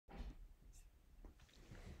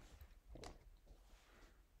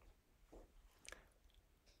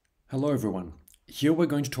Hello everyone. Here we're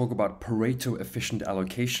going to talk about Pareto-efficient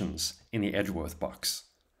allocations in the Edgeworth box.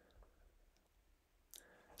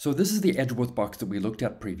 So this is the Edgeworth box that we looked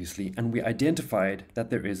at previously, and we identified that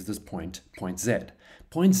there is this point Z.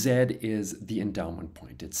 Point Z is the endowment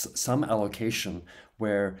point. It's some allocation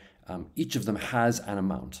where each of them has an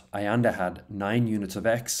amount. Ayanda had 9 units of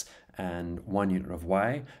X and 1 unit of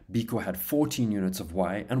Y. Biko had 14 units of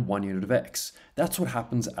Y and 1 unit of X. That's what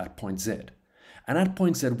happens at point Z. And at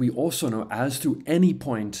point Z, we also know, as to any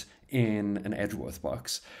point in an Edgeworth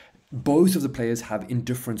box, both of the players have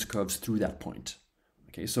indifference curves through that point.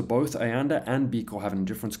 Okay, so both Ayanda and Biko have an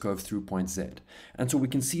indifference curve through point Z. And so we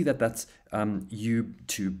can see that that's U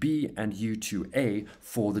to B and U to A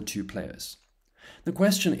for the two players. The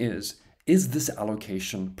question is this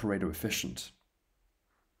allocation Pareto efficient?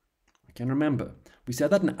 Okay, and remember, we said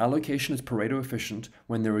that an allocation is Pareto efficient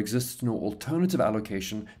when there exists no alternative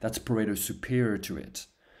allocation that's Pareto superior to it.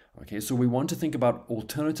 Okay, so we want to think about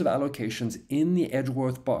alternative allocations in the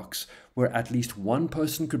Edgeworth box where at least one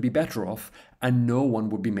person could be better off and no one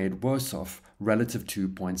would be made worse off relative to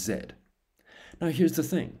point Z. Now here's the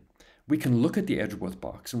thing. We can look at the Edgeworth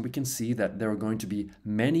box and we can see that there are going to be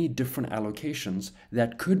many different allocations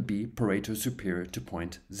that could be Pareto superior to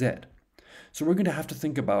point Z. So we're going to have to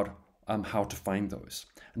think about how to find those.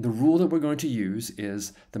 And the rule that we're going to use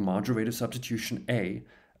is the marginal rate of substitution A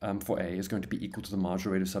for A is going to be equal to the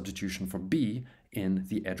marginal rate of substitution for B in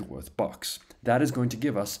the Edgeworth box. That is going to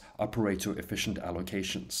give us our Pareto efficient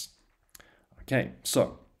allocations. Okay,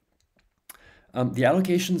 so the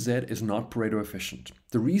allocation Z is not Pareto efficient.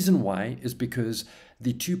 The reason why is because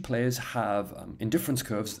the two players have indifference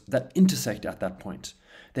curves that intersect at that point.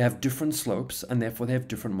 They have different slopes and therefore they have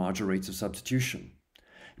different marginal rates of substitution.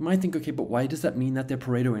 You might think, okay, but why does that mean that they're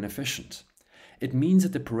Pareto inefficient? It means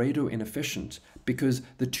that they're Pareto inefficient because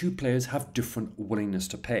the two players have different willingness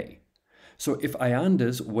to pay. So if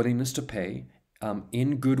Ayanda's willingness to pay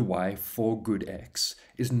in good Y for good X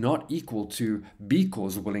is not equal to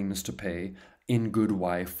Biko's willingness to pay in good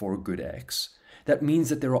Y for good X, that means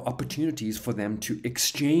that there are opportunities for them to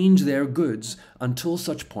exchange their goods until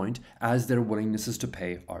such point as their willingnesses to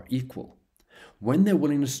pay are equal. When their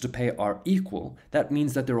willingness to pay are equal, that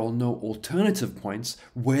means that there are no alternative points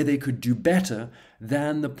where they could do better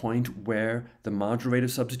than the point where the marginal rate of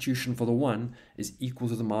substitution for the one is equal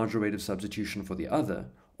to the marginal rate of substitution for the other,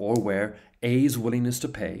 or where A's willingness to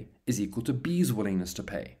pay is equal to B's willingness to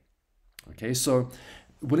pay. Okay, so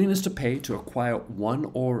willingness to pay to acquire one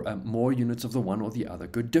or more units of the one or the other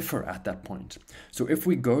could differ at that point. So if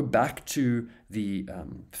we go back to the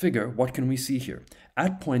figure, what can we see here?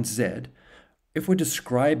 At point Z, if we're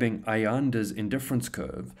describing Ayanda's indifference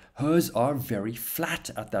curve, hers are very flat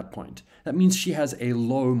at that point. That means she has a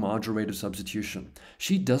low marginal rate of substitution.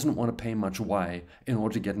 She doesn't want to pay much Y in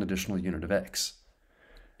order to get an additional unit of X.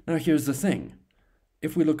 Now here's the thing.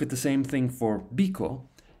 If we look at the same thing for Biko,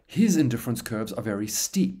 his indifference curves are very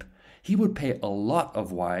steep. He would pay a lot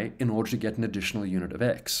of Y in order to get an additional unit of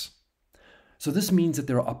X. So this means that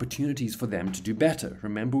there are opportunities for them to do better.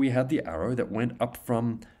 Remember, we had the arrow that went up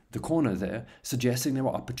from the corner there, suggesting there were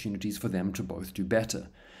opportunities for them to both do better.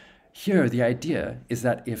 Here, the idea is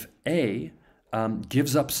that if A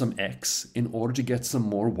gives up some X in order to get some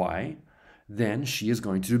more Y, then she is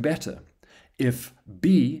going to do better. If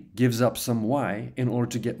B gives up some Y in order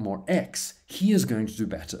to get more X, he is going to do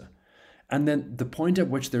better. And then the point at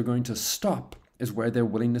which they're going to stop is where their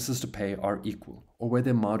willingnesses to pay are equal, or where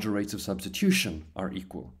their marginal rates of substitution are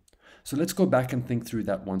equal. So let's go back and think through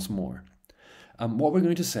that once more. What we're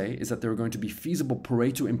going to say is that there are going to be feasible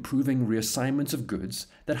Pareto improving reassignments of goods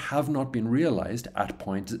that have not been realized at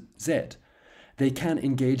point Z. They can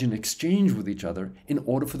engage in exchange with each other in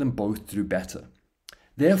order for them both to do better.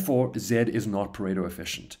 Therefore, Z is not Pareto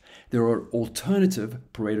efficient. There are alternative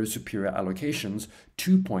Pareto superior allocations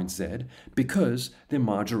to point Z because their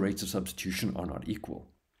marginal rates of substitution are not equal.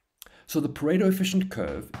 So the Pareto efficient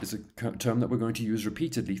curve is a term that we're going to use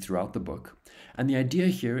repeatedly throughout the book. And the idea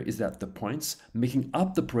here is that the points making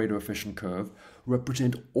up the Pareto efficient curve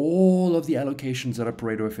represent all of the allocations that are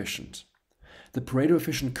Pareto efficient. The Pareto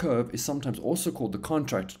efficient curve is sometimes also called the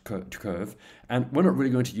contract curve, and we're not really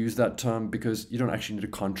going to use that term because you don't actually need a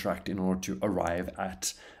contract in order to arrive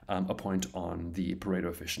at a point on the Pareto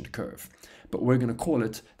efficient curve. But we're going to call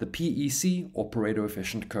it the PEC or Pareto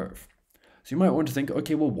efficient curve. So you might want to think,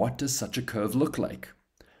 okay, well, what does such a curve look like?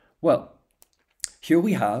 Well, here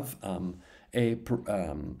we have an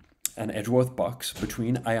Edgeworth box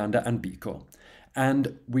between Ayanda and Biko.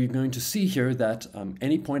 And we're going to see here that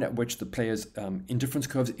any point at which the players' indifference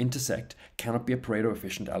curves intersect cannot be a Pareto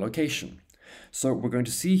efficient allocation. So we're going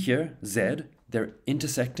to see here Z they're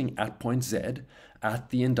intersecting at point Z at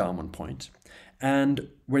the endowment point. And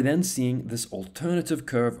we're then seeing this alternative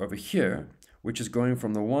curve over here, which is going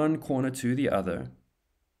from the one corner to the other.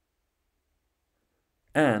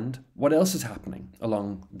 And what else is happening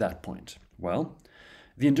along that point? Well,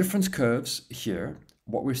 the indifference curves here,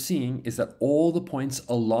 what we're seeing is that all the points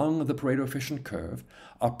along the Pareto-efficient curve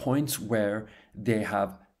are points where they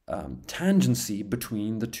have tangency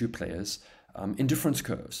between the two players' indifference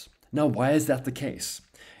curves. Now, why is that the case?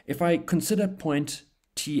 If I consider point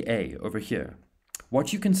TA over here,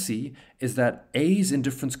 what you can see is that A's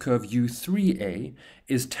indifference curve U3A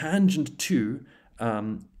is tangent to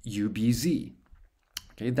UBZ.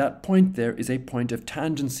 Okay, that point there is a point of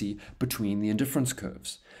tangency between the indifference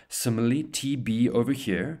curves. Similarly, TB over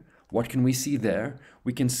here, what can we see there?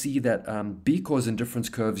 We can see that BCO's indifference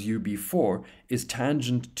curve UB4 is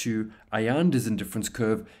tangent to Ayanda's indifference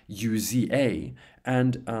curve UZA,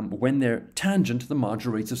 and when they're tangent, the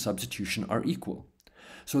marginal rates of substitution are equal.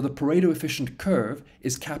 So the Pareto-efficient curve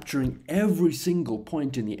is capturing every single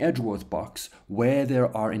point in the Edgeworth box where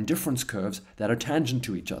there are indifference curves that are tangent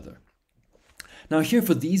to each other. Now here,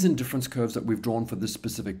 for these indifference curves that we've drawn for this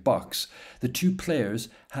specific box, the two players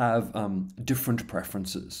have different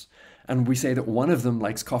preferences. And we say that one of them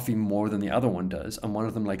likes coffee more than the other one does, and one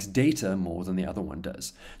of them likes data more than the other one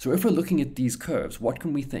does. So if we're looking at these curves, what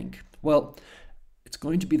can we think? Well, it's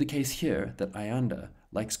going to be the case here that Ayanda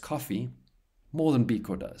likes coffee more than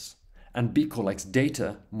Biko does, and Biko likes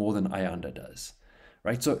data more than Ayanda does,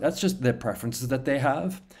 right? So that's just their preferences that they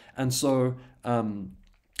have. And so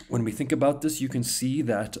when we think about this, you can see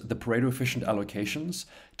that the Pareto-efficient allocations,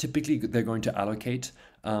 typically they're going to allocate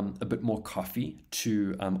a bit more coffee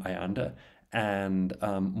to Ayanda and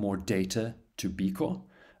more data to Biko.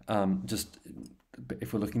 Just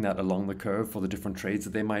if we're looking at along the curve for the different trades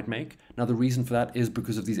that they might make. Now, the reason for that is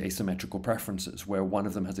because of these asymmetrical preferences, where one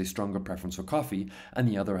of them has a stronger preference for coffee and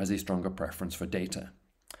the other has a stronger preference for data.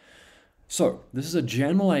 So this is a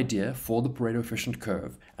general idea for the Pareto-efficient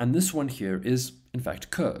curve, and this one here is in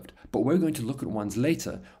fact curved, but we're going to look at ones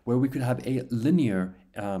later where we could have a linear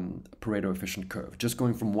Pareto-efficient curve, just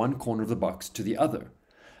going from one corner of the box to the other.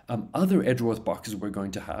 Other Edgeworth boxes we're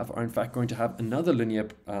going to have are in fact going to have another linear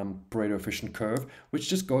Pareto-efficient curve, which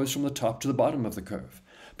just goes from the top to the bottom of the curve.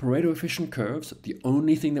 Pareto-efficient curves, the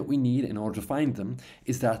only thing that we need in order to find them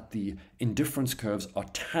is that the indifference curves are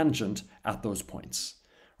tangent at those points.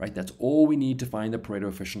 Right? That's all we need to find the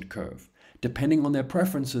Pareto-efficient curve. Depending on their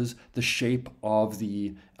preferences, the shape of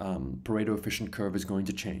the Pareto-efficient curve is going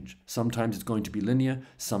to change. Sometimes it's going to be linear,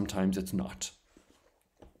 sometimes it's not.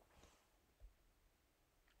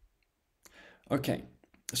 Okay,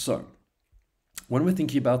 so when we're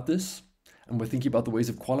thinking about this, and we're thinking about the ways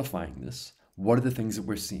of qualifying this, what are the things that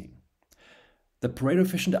we're seeing? The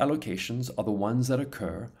Pareto-efficient allocations are the ones that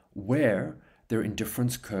occur where their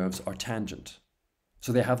indifference curves are tangent.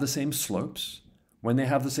 So they have the same slopes. When they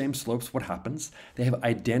have the same slopes, what happens? They have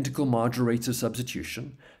identical marginal rates of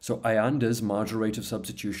substitution. So Ayanda's marginal rate of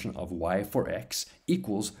substitution of y for x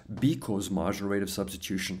equals Biko's marginal rate of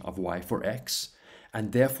substitution of y for x,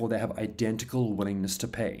 and therefore they have identical willingness to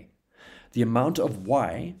pay. The amount of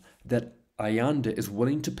y that Ayanda is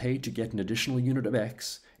willing to pay to get an additional unit of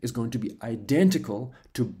x is going to be identical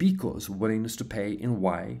to Biko's willingness to pay in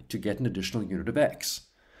y to get an additional unit of x.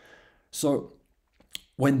 So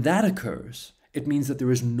when that occurs, it means that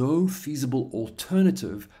there is no feasible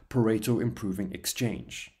alternative Pareto improving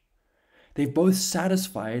exchange. They've both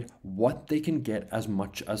satisfied what they can get as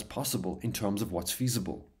much as possible in terms of what's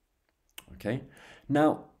feasible. Okay?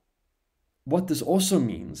 Now, what this also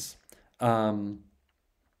means, when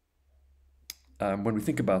we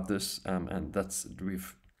think about this, and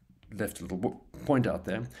we've left a little point out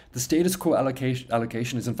there, the status quo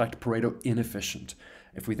allocation is in fact Pareto inefficient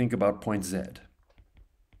if we think about point Z.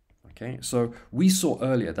 Okay, so we saw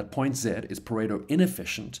earlier that point Z is Pareto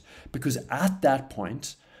inefficient because at that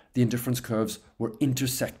point, the indifference curves were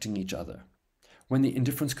intersecting each other. When the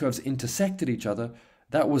indifference curves intersected each other,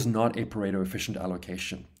 that was not a Pareto efficient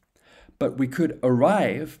allocation. But we could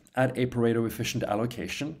arrive at a Pareto efficient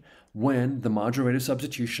allocation when the marginal rate of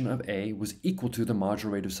substitution of A was equal to the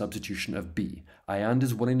marginal rate of substitution of B.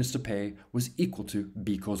 Ayanda's willingness to pay was equal to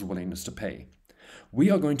Biko's willingness to pay. We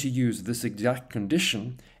are going to use this exact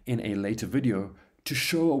condition in a later video to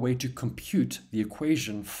show a way to compute the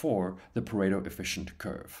equation for the Pareto efficient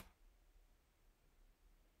curve.